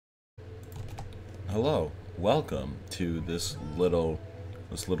Hello, welcome to this little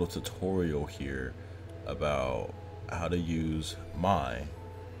tutorial here about how to use my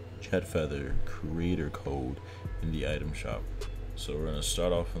Jetfeather creator code in the item shop. So we're gonna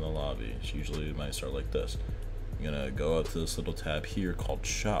start off in the lobby. It's usually it might start like this. You're gonna go up to this little tab here called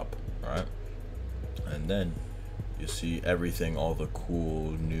shop, alright? And then you see everything, all the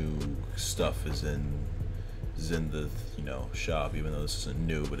cool new stuff is in the shop, even though this isn't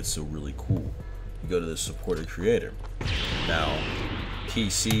new, but it's still really cool. You go to the supported creator. Now,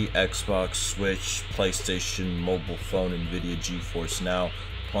 PC, Xbox, Switch, PlayStation, mobile phone, Nvidia GeForce Now,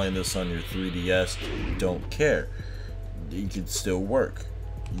 playing this on your 3DS, don't care. It can still work.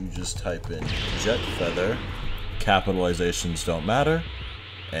 You just type in Jetfeather, capitalizations don't matter,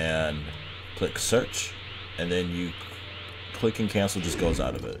 and click search, and then you click and cancel just goes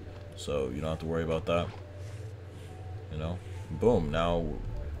out of it. So you don't have to worry about that. Boom, now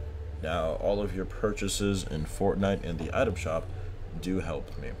all of your purchases in Fortnite and the item shop do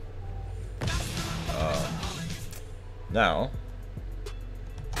help me. Now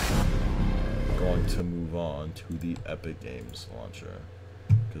I'm going to move on to the Epic Games launcher,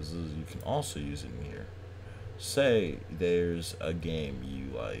 because you can also use it in here. Say there's a game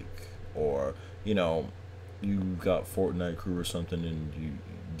you like, or you got Fortnite Crew or something and you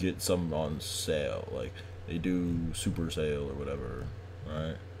get something on sale, like they do super sale or whatever,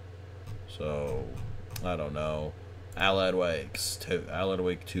 right? So I don't know, Allied Wake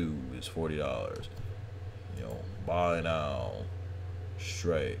 2 is $40. Buy now,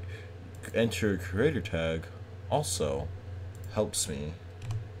 straight. Enter creator tag also helps me.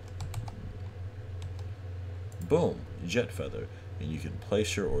 Boom, Jetfeather, and you can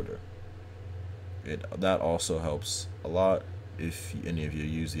place your order. That also helps a lot if any of you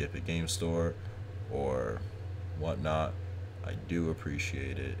use the Epic Game Store or whatnot. I do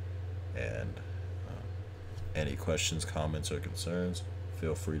appreciate it, and any questions, comments, or concerns,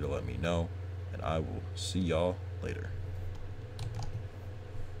 feel free to let me know, and I will see y'all later.